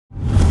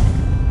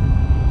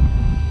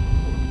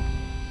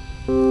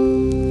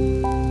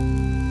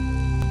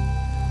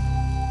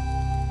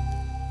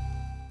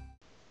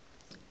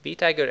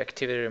VTiger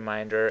Activity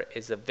Reminder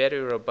is a very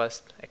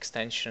robust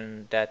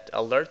extension that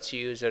alerts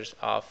users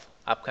of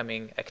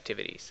upcoming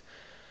activities.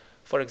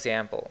 For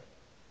example,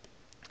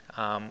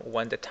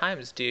 when the time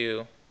is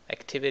due,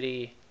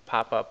 activity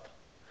pop-up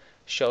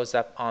shows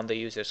up on the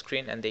user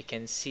screen and they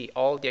can see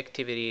all the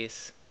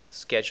activities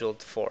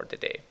scheduled for the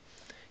day.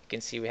 You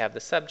can see we have the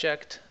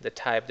subject, the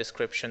type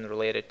description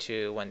related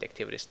to when the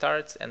activity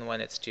starts and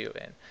when it's due.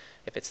 And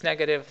if it's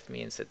negative, it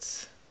means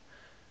it's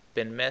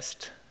been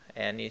missed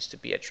and needs to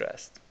be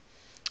addressed.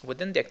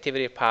 Within the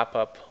activity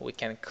pop-up, we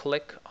can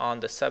click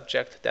on the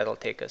subject. That'll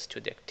take us to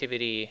the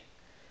activity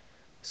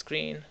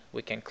screen.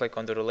 We can click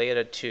on the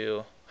related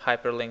to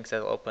hyperlinks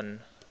that'll open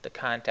the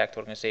contact,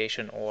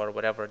 organization, or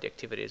whatever the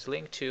activity is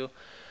linked to.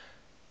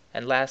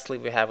 And lastly,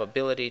 we have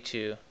ability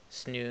to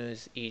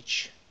snooze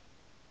each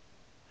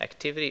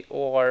activity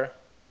or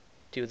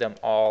do them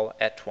all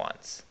at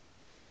once.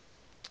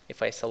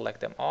 If I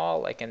select them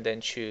all, I can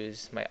then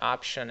choose my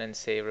option and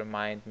say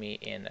remind me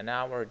in an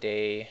hour,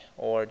 day,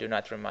 or do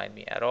not remind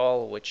me at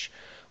all, which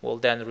will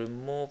then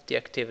remove the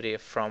activity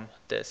from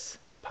this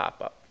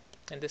pop-up.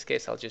 In this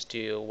case, I'll just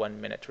do a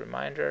 1 minute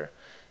reminder,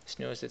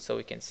 snooze it so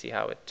we can see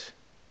how it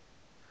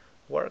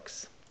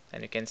works.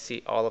 And you can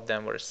see all of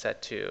them were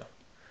set to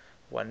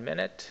 1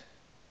 minute.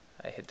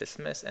 I hit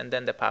dismiss and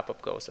then the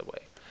pop-up goes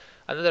away.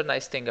 Another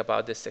nice thing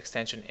about this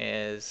extension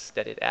is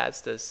that it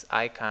adds this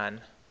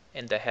icon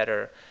in the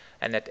header,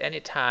 and at any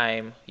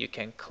time you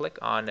can click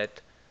on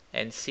it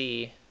and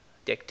see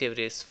the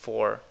activities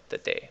for the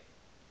day.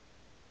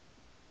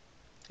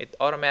 It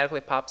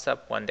automatically pops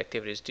up when the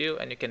activity is due,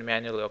 and you can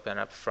manually open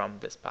up from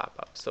this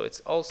pop-up. So it's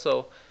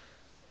also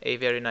a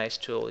very nice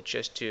tool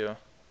just to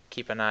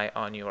keep an eye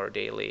on your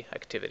daily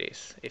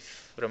activities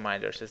if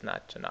reminders is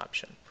not an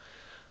option.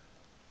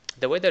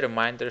 The way the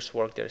reminders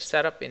work, they're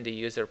set up in the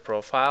user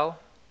profile,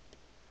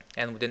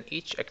 and within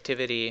each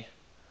activity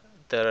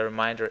the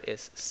reminder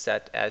is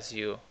set as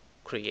you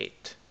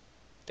create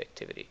the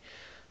activity.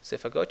 So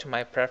if I go to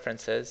my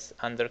preferences,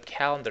 under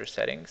calendar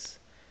settings,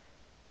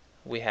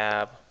 we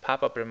have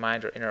pop-up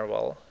reminder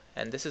interval,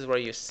 and this is where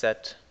you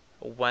set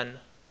when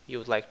you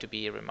would like to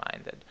be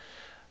reminded.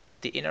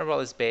 The interval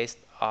is based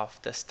off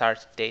the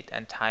start date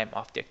and time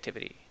of the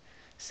activity.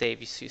 Say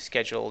if you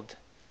scheduled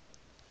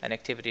an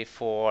activity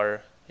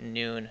for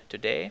noon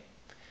today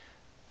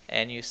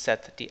and you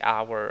set the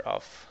hour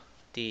of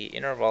the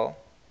interval,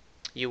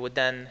 you would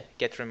then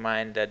get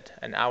reminded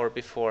an hour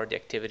before the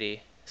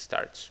activity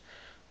starts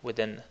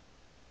within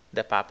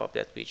the pop-up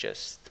that we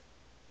just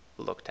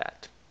looked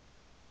at.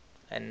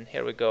 And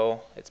here we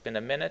go, it's been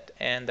a minute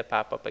and the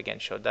pop-up again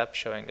showed up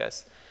showing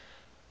us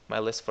my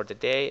list for the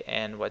day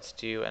and what's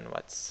due and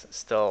what's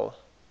still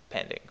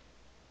pending.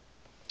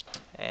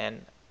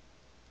 And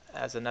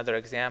as another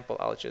example,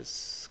 I'll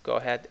just go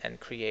ahead and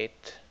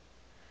create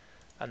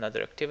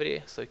another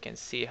activity so you can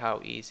see how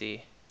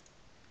easy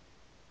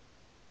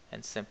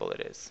and simple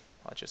it is.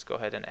 I'll just go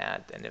ahead and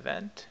add an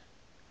event,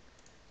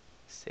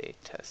 say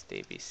test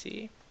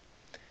ABC,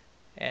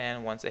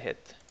 and once I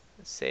hit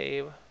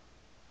save,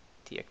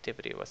 the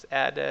activity was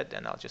added,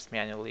 and I'll just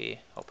manually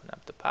open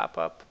up the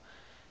pop-up,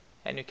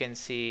 and you can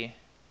see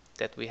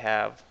that we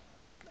have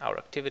our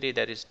activity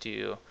that is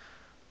due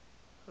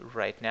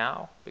right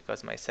now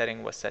because my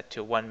setting was set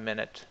to 1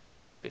 minute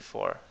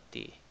before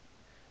the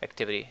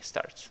activity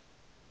starts.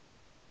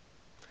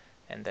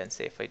 And then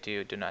say if I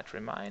do not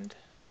remind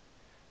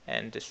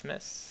and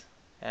dismiss,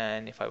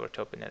 and if I were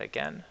to open it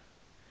again,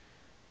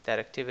 that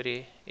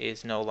activity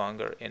is no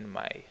longer in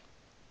my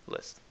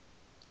list.